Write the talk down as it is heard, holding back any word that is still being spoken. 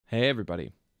Hey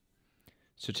everybody.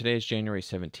 So today is January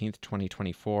 17th,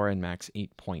 2024, and Max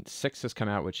 8.6 has come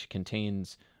out, which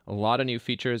contains a lot of new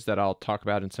features that I'll talk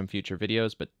about in some future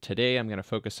videos, but today I'm going to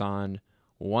focus on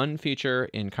one feature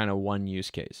in kind of one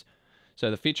use case. So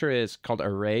the feature is called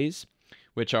arrays,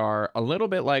 which are a little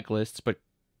bit like lists, but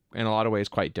in a lot of ways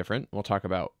quite different. We'll talk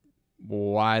about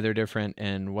why they're different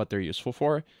and what they're useful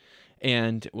for.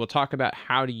 And we'll talk about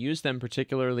how to use them,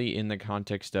 particularly in the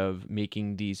context of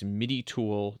making these MIDI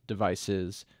tool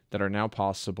devices that are now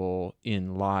possible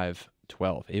in Live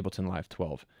 12, Ableton Live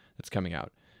 12, that's coming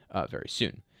out very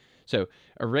soon. So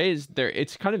arrays,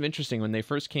 it's kind of interesting. When they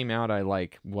first came out, I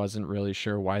wasn't really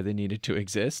sure why they needed to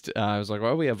exist. I was like,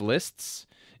 well, we have lists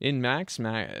in Max.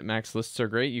 Max lists are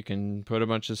great. You can put a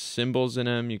bunch of symbols in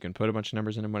them. You can put a bunch of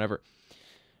numbers in them, whatever.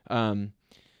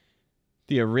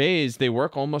 The arrays, they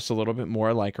work almost a little bit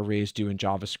more like arrays do in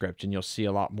JavaScript, and you'll see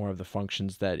a lot more of the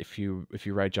functions that if you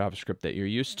write JavaScript that you're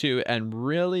used to. And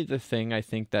really the thing I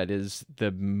think that is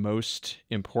the most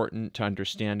important to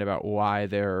understand about why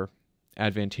they're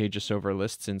advantageous over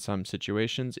lists in some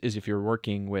situations is if you're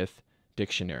working with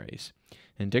dictionaries.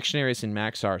 And dictionaries in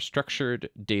Max are structured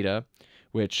data,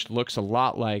 which looks a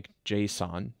lot like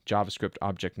JSON, JavaScript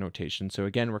object notation. So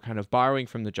again, we're kind of borrowing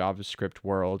from the JavaScript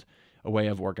world a way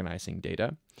of organizing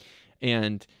data.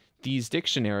 And these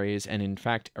dictionaries, and in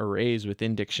fact arrays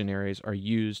within dictionaries, are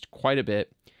used quite a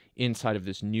bit inside of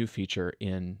this new feature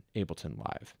in Ableton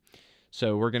Live.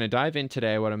 So we're going to dive in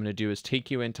today. What I'm going to do is take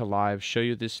you into Live, show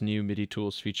you this new MIDI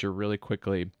tools feature really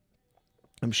quickly.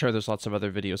 I'm sure there's lots of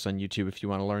other videos on YouTube if you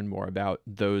want to learn more about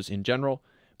those in general,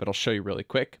 but I'll show you really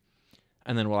quick.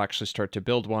 And then we'll actually start to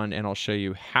build one, and I'll show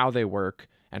you how they work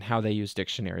and how they use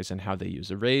dictionaries and how they use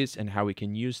arrays and how we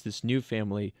can use this new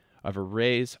family of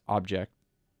array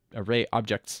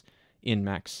objects in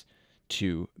Max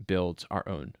to build our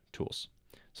own tools.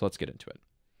 So let's get into it.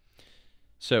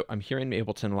 So I'm here in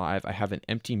Ableton Live. I have an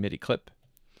empty MIDI clip.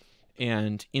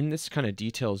 And in this kind of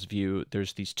details view,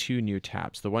 there's these two new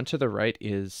tabs. The one to the right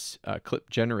is clip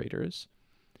generators.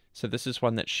 So this is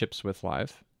one that ships with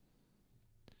Live.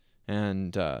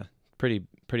 And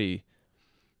pretty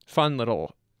fun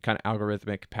little kind of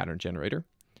algorithmic pattern generator.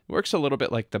 It works a little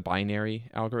bit like the binary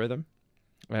algorithm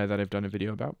that I've done a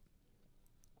video about.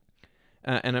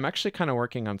 And I'm actually kind of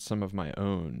working on some of my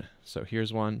own. So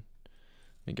here's one.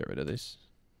 Let me get rid of this.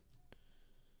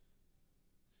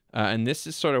 And this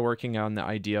is sort of working on the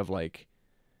idea of like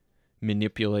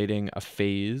manipulating a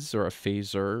phase or a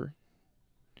phaser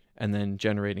and then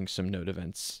generating some node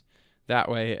events that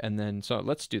way. And then, so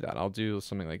let's do that. I'll do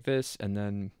something like this, and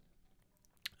then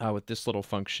with this little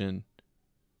function,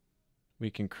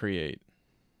 we can create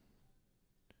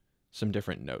some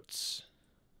different notes.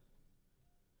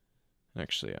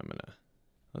 Actually,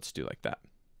 let's do like that.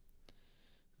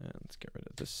 And let's get rid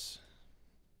of this.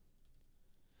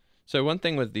 So one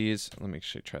thing with these, let me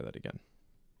actually try that again.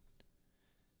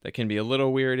 That can be a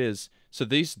little weird is, so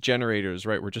these generators,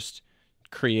 right, we're just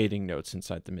creating notes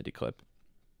inside the MIDI clip.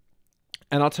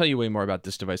 And I'll tell you way more about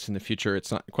this device in the future.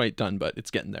 It's not quite done, but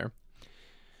it's getting there.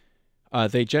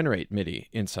 They generate MIDI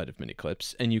inside of MIDI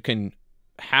clips, and you can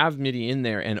have MIDI in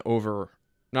there and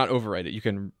not overwrite it. You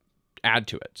can add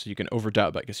to it. So you can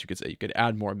overdub, I guess you could say. You could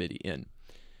add more MIDI in.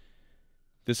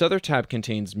 This other tab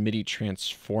contains MIDI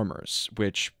transformers,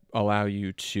 which allow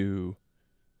you to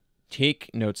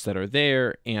take notes that are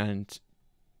there and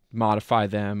modify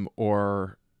them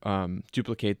or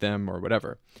duplicate them or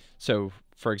whatever. So,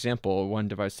 for example, one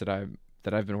device that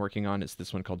I've been working on is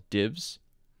this one called divs.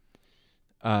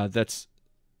 That's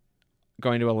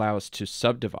going to allow us to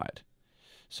subdivide.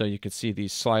 So you can see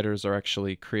these sliders are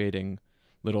actually creating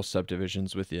little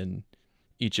subdivisions within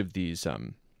each of these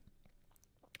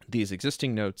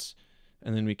existing notes,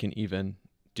 and then we can even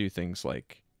do things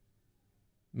like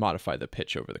modify the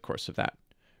pitch over the course of that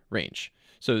range.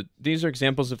 So these are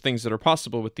examples of things that are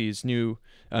possible with these new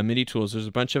MIDI tools. There's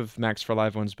a bunch of Max for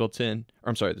Live ones built in, or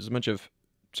I'm sorry, there's a bunch of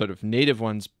sort of native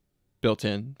ones built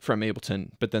in from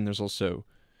Ableton, but then there's also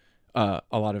a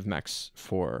lot of Max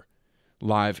for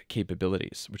Live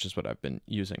capabilities, which is what I've been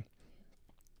using.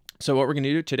 So what we're going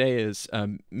to do today is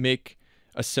make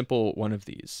a simple one of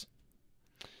these.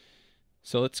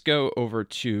 So let's go over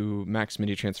to Max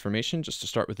MIDI transformation just to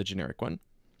start with a generic one.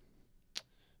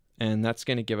 And that's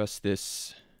going to give us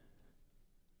this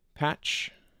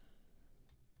patch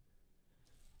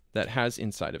that has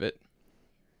inside of it.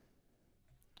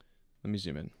 Let me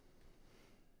zoom in.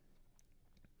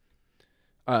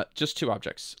 Just two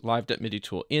objects, live.MIDI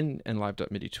tool in and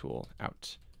live.MIDI tool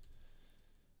out.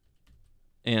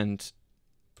 And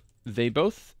they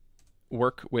both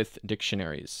work with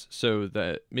dictionaries. So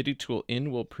the MIDI tool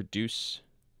in will produce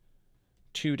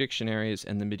 2 dictionaries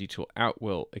and the MIDI tool out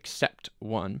will accept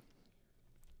 1.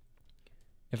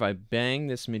 If I bang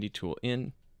this MIDI tool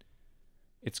in,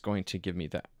 it's going to give me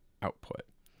the output.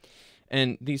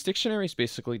 And these dictionaries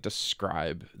basically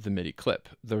describe the MIDI clip.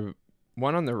 The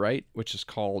one on the right, which is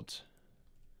called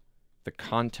the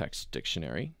context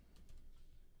dictionary,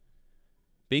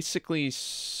 basically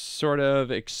sort of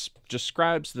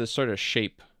describes the sort of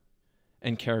shape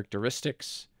and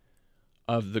characteristics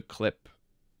of the clip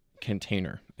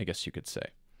container, I guess you could say.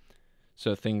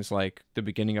 So things like the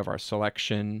beginning of our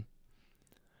selection,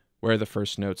 where the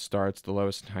first note starts, the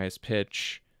lowest and highest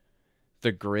pitch,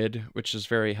 the grid, which is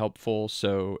very helpful.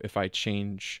 So if I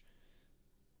change,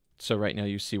 so right now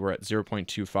you see we're at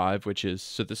 0.25, which is,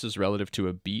 so this is relative to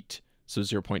a beat. So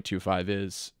 0.25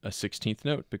 is a 16th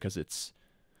note because it's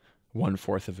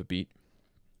 1/4 of a beat.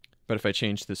 But if I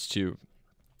change this to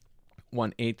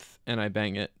 1/8 and I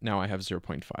bang it, now I have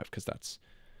 0.5 because that's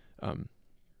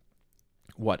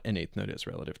what an eighth note is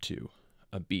relative to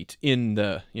a beat in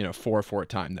the 4/4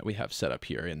 time that we have set up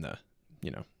here in the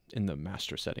in the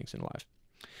master settings in Live.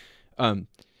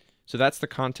 So that's the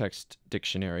context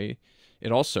dictionary.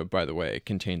 It also, by the way,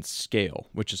 contains scale,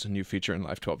 which is a new feature in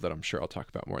Live 12 that I'm sure I'll talk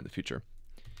about more in the future.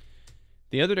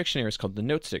 The other dictionary is called the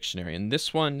Notes dictionary, and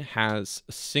this one has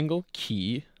a single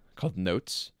key called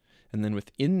Notes, and then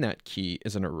within that key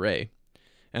is an array.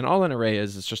 And all an array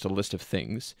is just a list of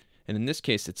things, and in this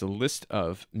case it's a list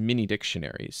of mini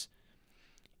dictionaries,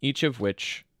 each of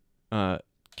which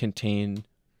contain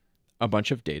a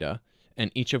bunch of data,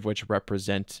 and each of which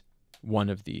represent one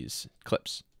of these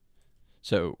clips.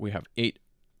 So we have 8,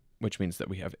 which means that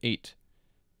we have 8,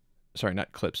 sorry,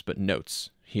 not clips, but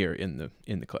notes here in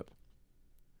the clip.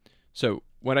 So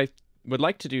what I would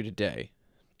like to do today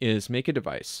is make a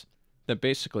device that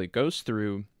basically goes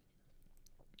through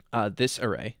this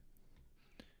array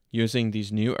using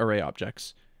these new array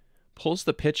objects, pulls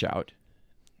the pitch out,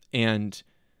 and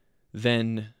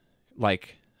then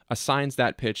assigns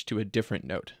that pitch to a different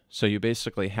note. So you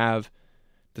basically have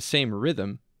the same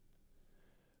rhythm,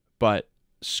 but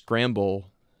scramble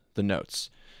the notes.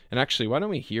 And actually, why don't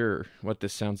we hear what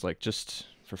this sounds like just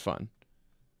for fun?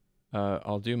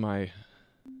 I'll do my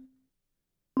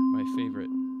favorite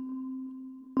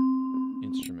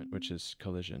instrument, which is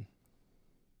collision.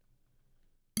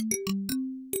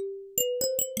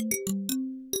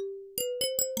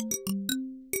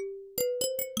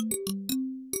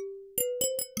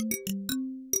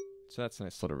 So that's a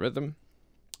nice little rhythm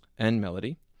and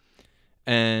melody.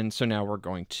 And so now we're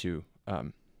going to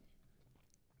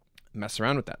mess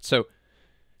around with that. So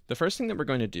the first thing that we're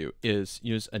going to do is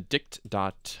use a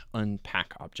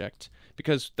dict.unpack object,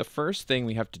 because the first thing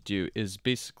we have to do is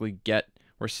basically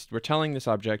we're telling this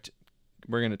object,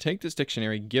 we're going to take this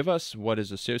dictionary, give us what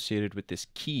is associated with this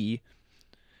key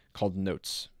called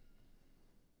notes.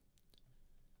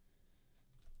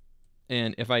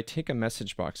 And if I take a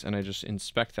message box and I just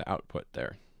inspect the output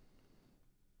there,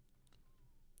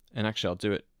 and actually I'll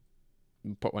do it,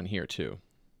 put one here too.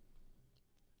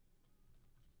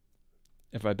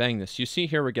 If I bang this, you see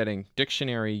here we're getting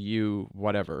dictionary U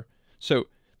whatever. So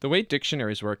the way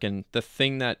dictionaries work, and the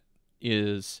thing that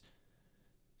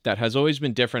has always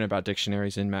been different about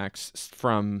dictionaries in Max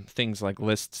from things like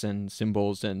lists and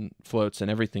symbols and floats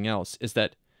and everything else, is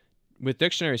that with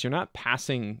dictionaries, you're not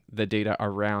passing the data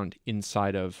around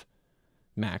inside of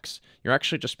Max. You're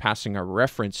actually just passing a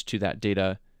reference to that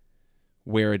data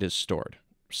where it is stored,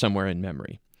 somewhere in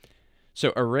memory.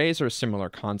 So arrays are a similar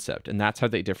concept, and that's how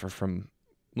they differ from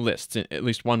lists, at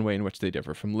least one way in which they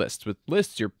differ from lists. With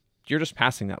lists, you're just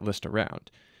passing that list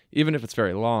around. Even if it's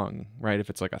very long, right? If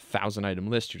it's like a 1,000-item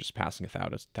list, you're just passing a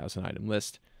 1,000-item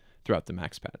list throughout the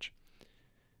Max patch.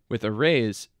 With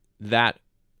arrays, that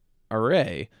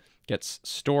array gets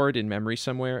stored in memory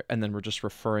somewhere, and then we're just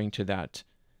referring to that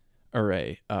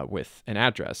array with an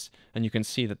address. And you can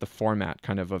see that the format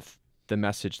kind of the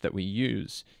message that we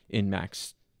use in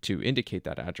Max to indicate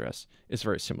that address is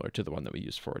very similar to the one that we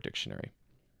use for a dictionary.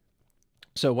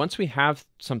 So once we have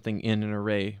something in an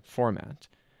array format,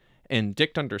 and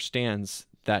dict understands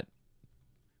that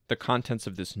the contents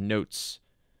of this notes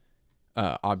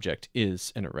object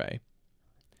is an array,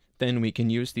 then we can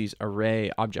use these array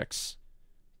objects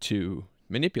to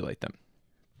manipulate them.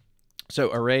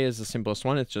 So array is the simplest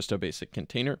one. It's just a basic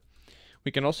container.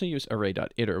 We can also use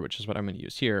array.iter, which is what I'm going to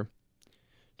use here,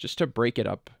 just to break it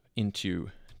up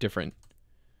into different,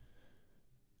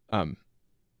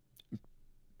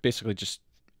 basically just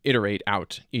iterate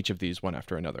out each of these one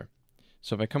after another.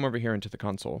 So if I come over here into the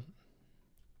console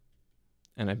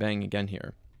and I bang again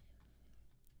here,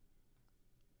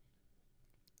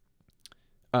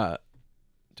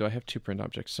 do I have two print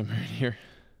objects somewhere in here?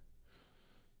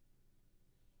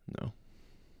 No.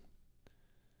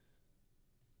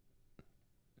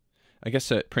 I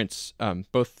guess it prints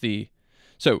both the...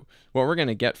 So what we're going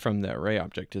to get from the array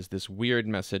object is this weird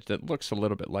message that looks a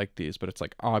little bit like these, but it's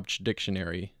like obj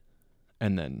dictionary,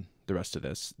 and then the rest of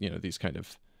this, you know, these kind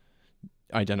of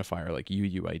identifier, like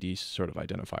UUID sort of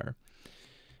identifier.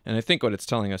 And I think what it's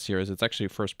telling us here is it's actually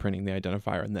first printing the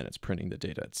identifier, and then it's printing the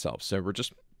data itself. So we're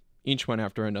just each one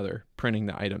after another printing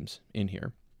the items in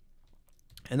here.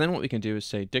 And then what we can do is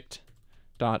say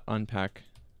dict.unpack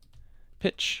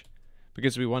pitch,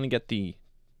 because we want to get the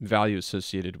value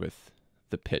associated with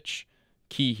the pitch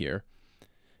key here.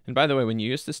 And by the way, when you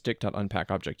use this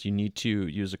dict.unpack object, you need to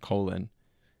use a colon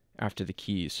after the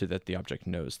key so that the object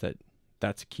knows that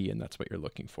that's a key and that's what you're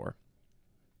looking for.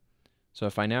 So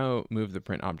if I now move the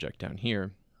print object down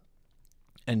here,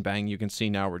 and bang, you can see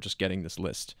now we're just getting this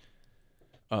list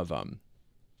of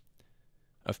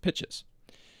pitches.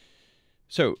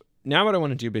 So now what I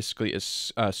want to do basically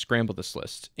is scramble this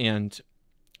list, and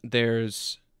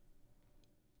there's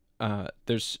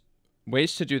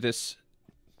ways to do this.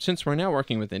 Since we're now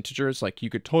working with integers, like you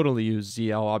could totally use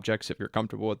ZL objects if you're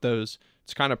comfortable with those.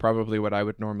 It's kind of probably what I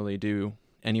would normally do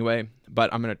anyway,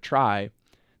 but I'm going to try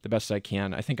the best I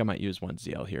can. I think I might use one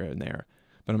ZL here and there,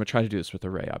 but I'm going to try to do this with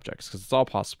array objects because it's all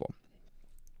possible.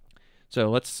 So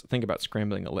let's think about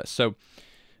scrambling a list. So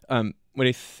what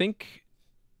I think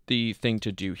the thing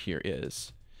to do here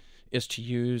is to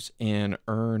use an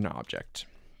earn object.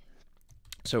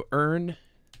 So earn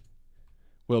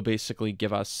will basically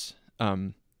give us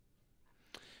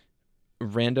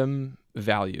random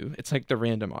value. It's like the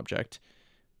random object,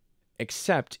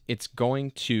 except it's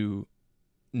going to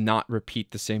not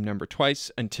repeat the same number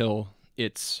twice until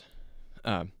it's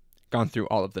gone through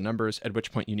all of the numbers, at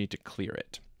which point you need to clear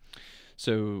it.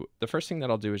 So the first thing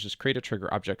that I'll do is just create a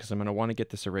trigger object because I'm going to want to get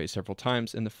this array several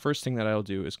times. And the first thing that I'll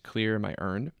do is clear my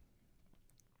earn.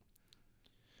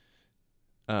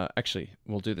 Actually,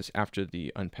 we'll do this after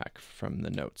the unpack from the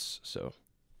notes. So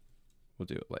we'll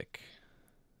do it like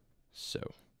so.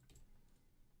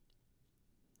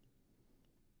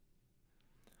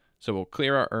 So we'll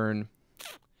clear our earn.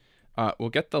 We'll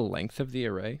get the length of the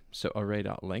array. So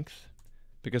array.length,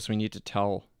 because we need to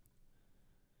tell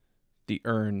the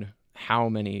earn how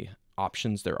many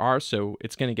options there are. So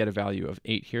it's going to get a value of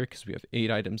 8 here because we have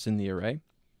 8 items in the array.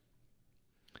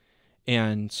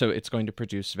 And so it's going to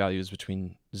produce values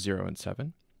between 0 and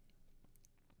 7.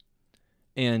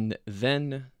 And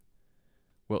then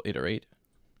we'll iterate.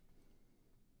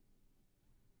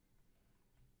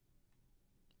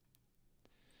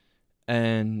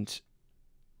 And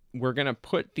we're going to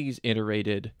put these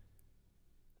iterated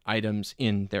items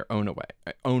in their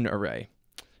own array.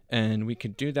 And we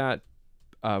could do that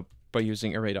by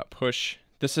using array.push.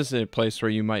 This is a place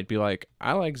where you might be like,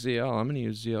 I like ZL, I'm going to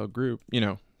use ZL group, you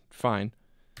know, fine.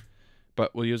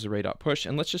 But we'll use array.push,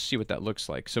 and let's just see what that looks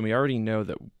like. So we already know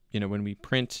that, you know, when we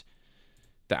print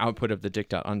the output of the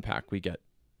dict.unpack, we get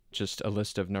just a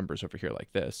list of numbers over here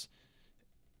like this.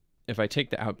 If I take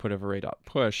the output of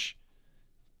array.push,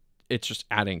 it's just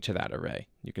adding to that array.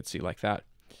 You could see like that.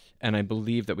 And I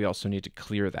believe that we also need to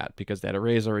clear that because that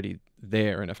array is already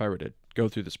there. And if I were to go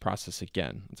through this process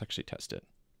again, let's actually test it.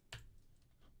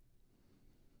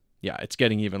 Yeah, it's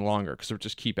getting even longer because we'll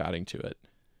just keep adding to it.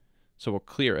 So we'll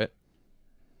clear it.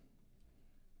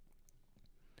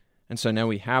 And so now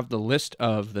we have the list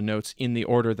of the notes in the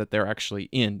order that they're actually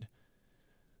in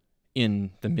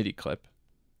the MIDI clip.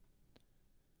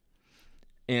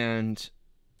 And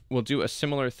we'll do a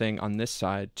similar thing on this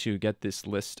side to get this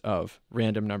list of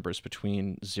random numbers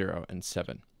between 0 and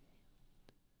 7.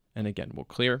 And again, we'll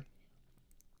clear.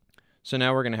 So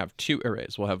now we're going to have 2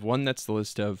 arrays. We'll have one that's the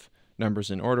list of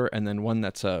numbers in order, and then one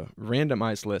that's a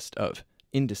randomized list of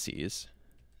indices.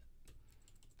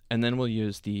 And then we'll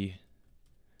use the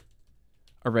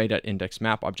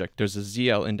array.indexMap object. There's a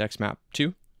ZL index map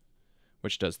too,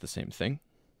 which does the same thing.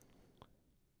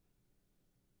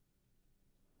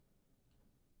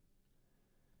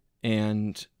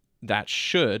 And that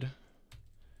should,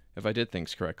 if I did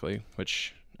things correctly,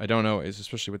 which I don't always,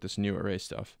 especially with this new array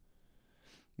stuff,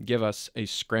 give us a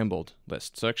scrambled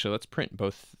list. So actually, let's print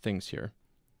both things here.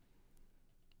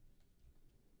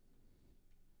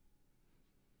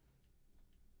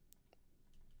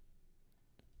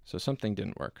 So something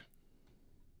didn't work.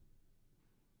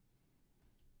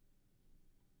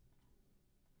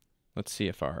 Let's see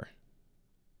if our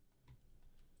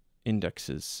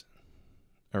indexes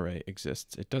array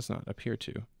exists. It does not appear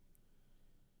to.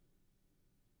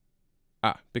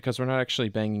 Because we're not actually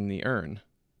banging the earn.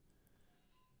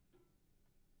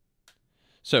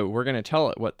 So we're going to tell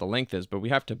it what the length is, but we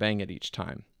have to bang it each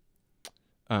time.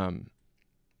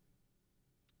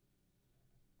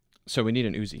 So we need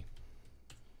an Uzi.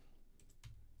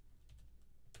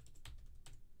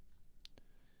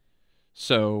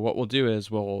 So what we'll do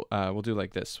is we'll do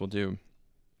like this. We'll do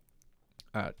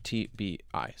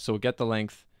TBI. So we'll get the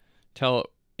length, tell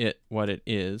it what it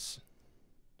is.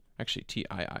 Actually,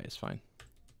 TII is fine.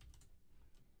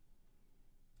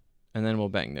 And then we'll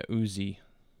bang the Uzi.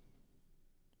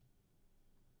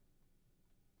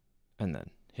 And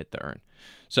then hit the earn.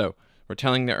 So we're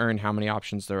telling the earn how many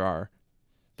options there are.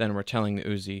 Then we're telling the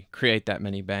Uzi, create that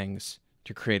many bangs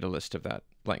to create a list of that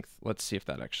length. Let's see if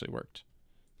that actually worked.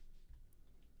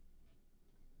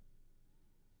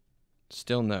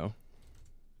 Still no.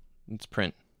 Let's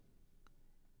print.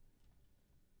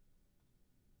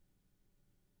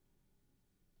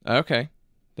 Okay,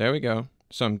 there we go.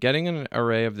 So I'm getting an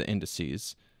array of the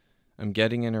indices. I'm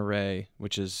getting an array,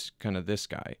 which is kind of this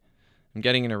guy. I'm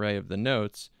getting an array of the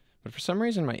notes, but for some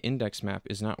reason my index map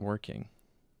is not working.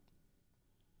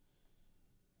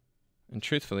 And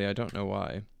truthfully, I don't know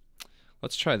why.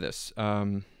 Let's try this.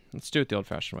 Let's do it the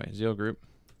old-fashioned way. Zeal group.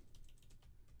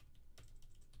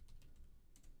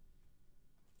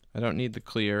 I don't need the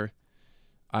clear.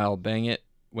 I'll bang it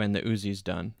when the Uzi's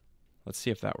done. Let's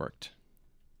see if that worked.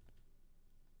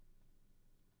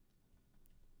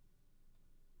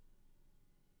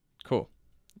 Cool.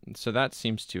 And so that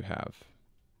seems to have.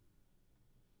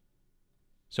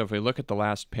 So if we look at the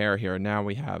last pair here, now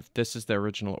we have, this is the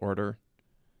original order.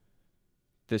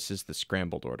 This is the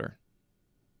scrambled order.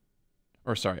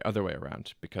 Or sorry, other way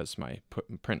around, because my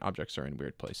print objects are in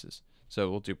weird places. So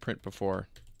we'll do print before,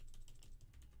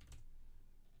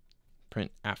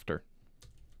 print after.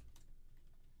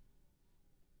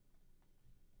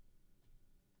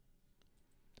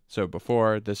 So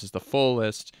before, this is the full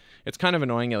list. It's kind of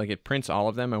annoying, like it prints all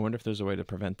of them. I wonder if there's a way to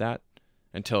prevent that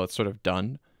until it's sort of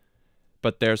done.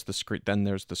 But there's the then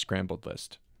there's the scrambled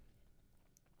list.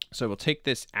 So we'll take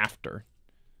this after,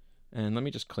 and let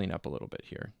me just clean up a little bit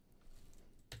here.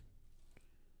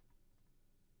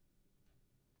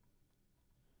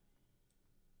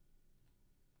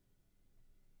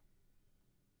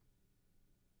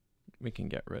 We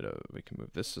can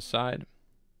move this aside.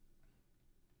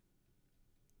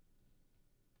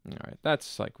 All right,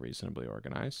 that's like reasonably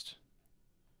organized.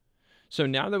 So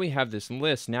now that we have this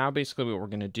list, now basically what we're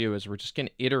going to do is we're just going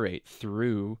to iterate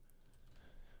through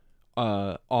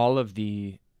all of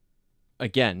the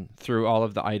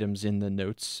items in the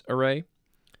notes array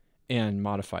and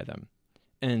modify them.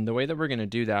 And the way that we're going to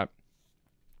do that,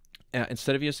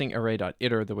 instead of using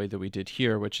array.iter the way that we did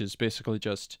here, which is basically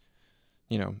just,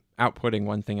 outputting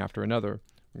one thing after another,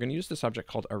 we're going to use this object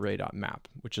called array.map,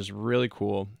 which is really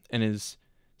cool and is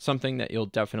something that you'll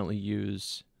definitely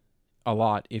use a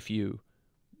lot if you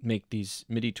make these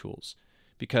MIDI tools,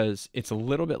 because it's a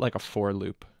little bit like a for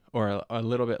loop, or a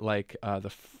little bit like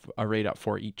the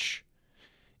array.forEach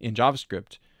in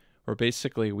JavaScript, where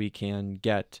basically we can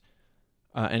get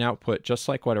an output just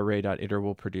like what array.iter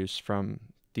will produce from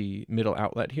the middle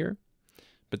outlet here,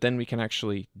 but then we can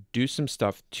actually do some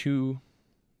stuff to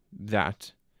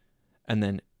that and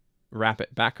then wrap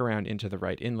it back around into the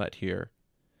right inlet here,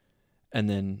 and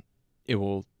then it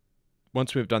will,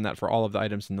 once we've done that for all of the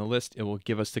items in the list, it will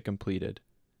give us the completed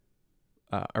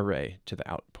array to the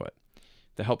output.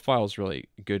 The help file is really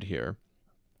good here.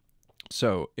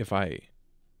 So if I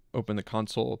open the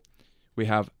console, we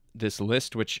have this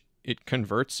list, which it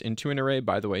converts into an array.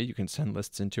 By the way, you can send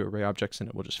lists into array objects and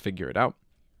it will just figure it out.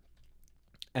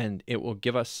 And it will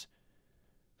give us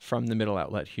from the middle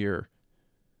outlet here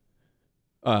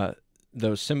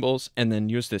those symbols, and then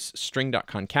use this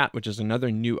string.concat, which is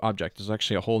another new object. There's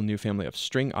actually a whole new family of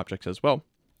string objects as well.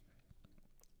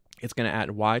 It's going to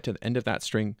add y to the end of that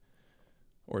string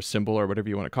or symbol or whatever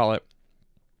you want to call it,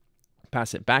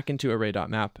 pass it back into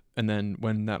array.map, and then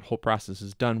when that whole process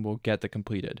is done, we'll get the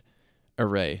completed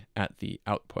array at the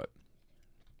output.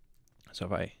 So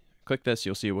if I click this,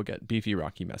 you'll see we'll get beefy,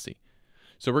 rocky, messy.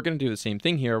 So we're going to do the same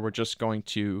thing here. We're just going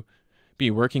to be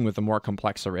working with a more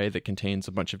complex array that contains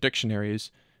a bunch of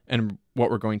dictionaries, and what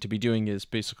we're going to be doing is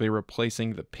basically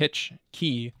replacing the pitch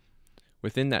key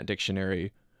within that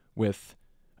dictionary with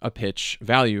a pitch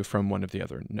value from one of the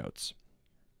other notes.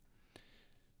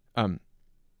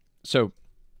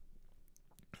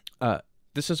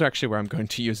 This is actually where I'm going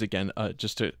to use again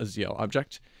just a ZL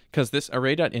object, because this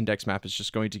array.indexMap is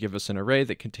just going to give us an array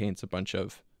that contains a bunch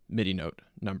of MIDI note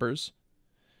numbers,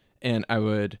 and I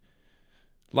would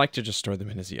like to just store them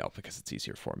in a ZL because it's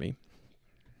easier for me.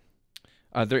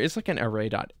 There is like an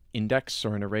array.index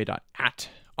or an array.at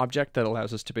object that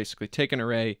allows us to basically take an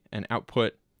array and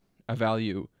output a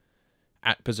value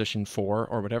at position 4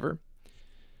 or whatever.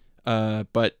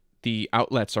 But the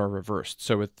outlets are reversed.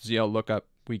 So with ZL lookup,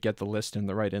 we get the list in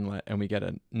the right inlet, and we get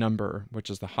a number, which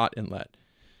is the hot inlet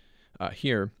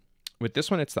here. With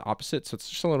this one, it's the opposite, so it's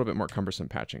just a little bit more cumbersome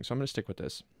patching. So I'm going to stick with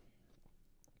this.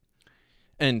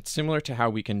 And similar to how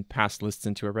we can pass lists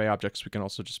into array objects, we can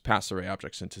also just pass array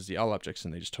objects into ZL objects,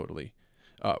 and they just totally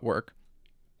work.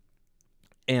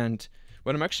 And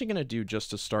what I'm actually going to do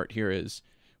just to start here is,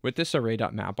 with this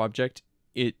array.map object,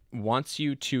 it wants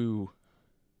you to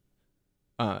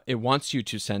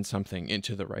send something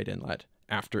into the right inlet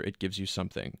after it gives you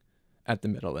something at the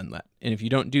middle inlet. And if you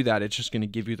don't do that, it's just going to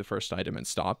give you the first item and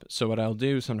stop. So what I'll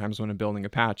do sometimes when I'm building a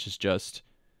patch is just,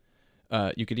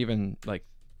 you could even like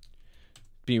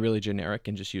be really generic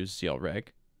and just use zlreg.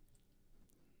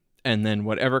 And then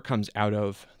whatever comes out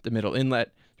of the middle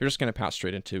inlet, you're just going to pass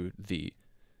straight into the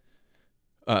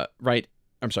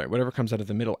whatever comes out of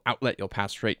the middle outlet, you'll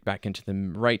pass right back into the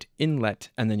right inlet,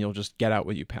 and then you'll just get out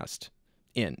what you passed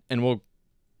in. And we'll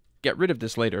get rid of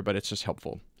this later, but it's just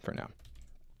helpful for now.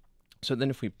 So then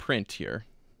if we print here,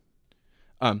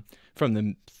 from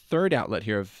the third outlet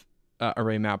here of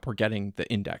array map, we're getting the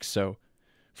index. So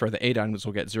for the 8 items,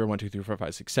 we'll get 0, 1, 2, 3, 4,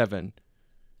 5, 6, 7.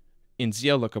 In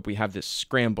ZL lookup, we have this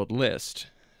scrambled list.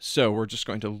 So we're just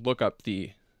going to look up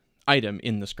the item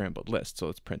in the scrambled list. So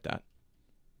let's print that.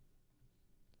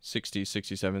 60,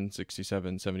 67,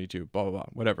 67, 72, blah, blah, blah,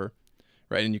 whatever.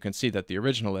 Right, and you can see that the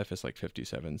original if is like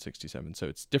 57, 67, so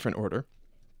it's different order.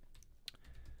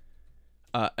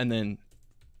 And then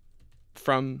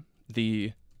from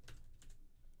the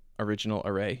original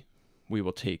array, we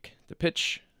will take the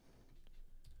pitch.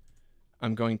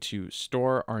 I'm going to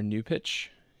store our new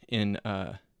pitch in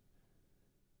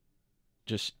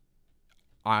just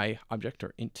I object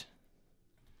or int.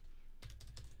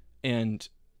 And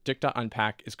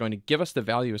dict.unpack is going to give us the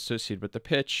value associated with the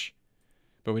pitch,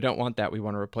 but we don't want that. We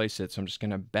want to replace it. So I'm just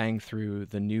going to bang through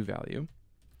the new value.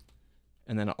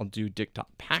 And then I'll do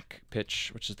dict.pack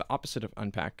pitch, which is the opposite of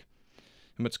unpack.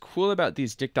 And what's cool about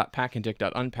these dict.pack and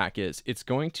dict.unpack is it's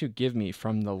going to give me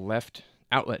from the left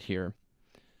outlet here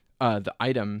the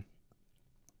item,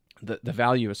 the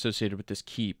value associated with this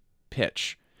key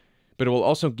pitch, but it will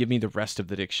also give me the rest of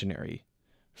the dictionary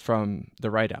from the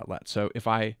right outlet. So if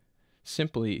I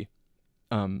simply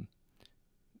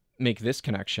make this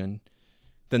connection,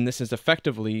 then this is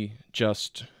effectively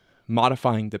just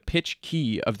modifying the pitch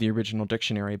key of the original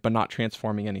dictionary, but not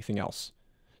transforming anything else.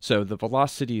 So the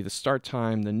velocity, the start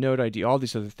time, the note ID, all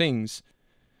these other things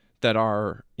that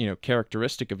are,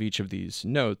 characteristic of each of these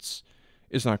notes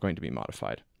is not going to be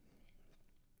modified.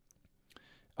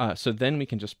 So then we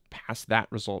can just pass that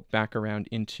result back around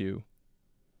into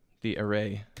the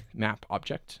array map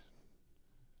object.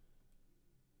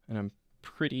 And I'm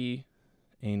pretty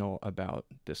anal about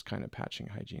this kind of patching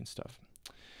hygiene stuff.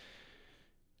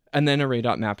 And then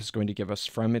array.map is going to give us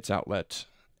from its outlet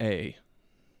an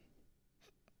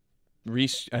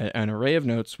array of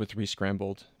notes with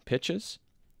rescrambled pitches.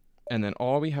 And then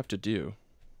all we have to do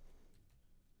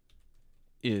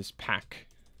is pack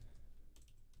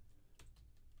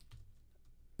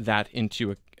that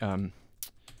into a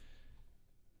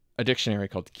dictionary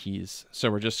called keys.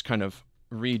 So we're just kind of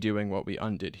redoing what we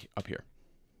undid up here.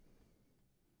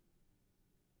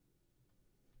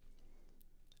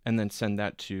 And then send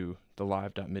that to the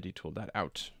live.midi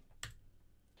tool.out.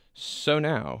 So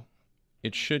now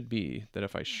it should be that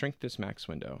if I shrink this max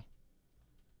window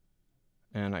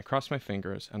and I cross my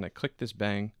fingers and I click this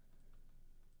bang,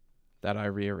 that I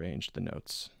rearranged the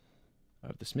notes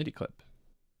of this MIDI clip.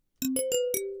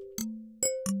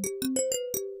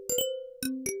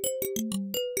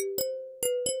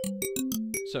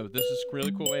 So this is a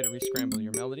really cool way to rescramble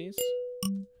your melodies.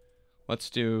 Let's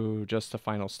do just the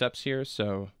final steps here.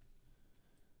 So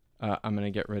I'm going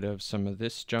to get rid of some of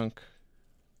this junk.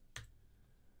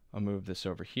 I'll move this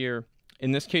over here.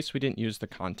 In this case, we didn't use the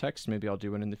context. Maybe I'll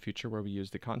do one in the future where we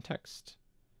use the context.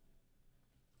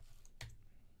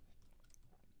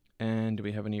 And do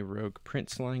we have any rogue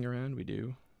prints lying around? We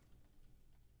do.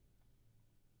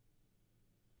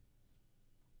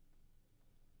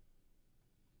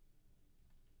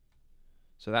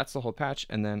 So that's the whole patch.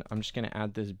 And then I'm just going to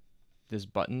add this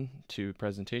button to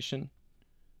presentation.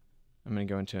 I'm going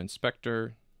to go into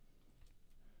inspector,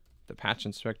 the patch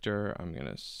inspector. I'm going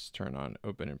to turn on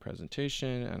open in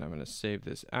presentation, and I'm going to save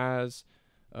this as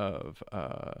of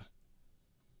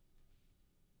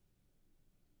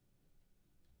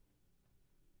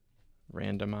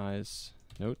randomize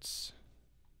notes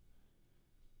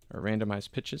or randomize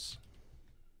pitches.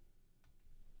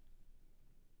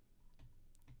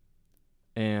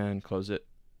 and close it.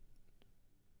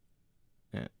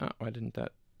 And, oh, why didn't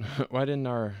that? Why didn't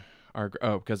our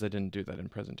oh, because I didn't do that in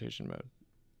presentation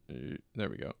mode. There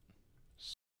we go.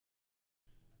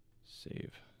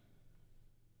 Save.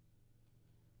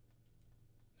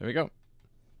 There we go.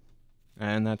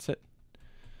 And that's it.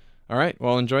 All right.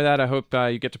 Well, enjoy that. I hope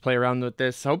you get to play around with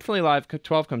this. Hopefully, Live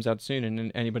 12 comes out soon,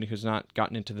 and anybody who's not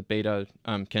gotten into the beta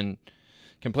can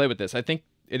play with this. I think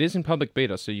it is in public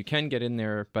beta, so you can get in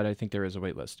there, but I think there is a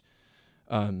wait list.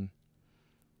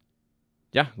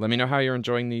 Yeah, let me know how you're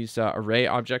enjoying these array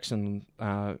objects and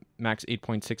Max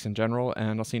 8.6 in general,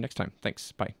 and I'll see you next time.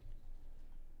 Thanks. Bye.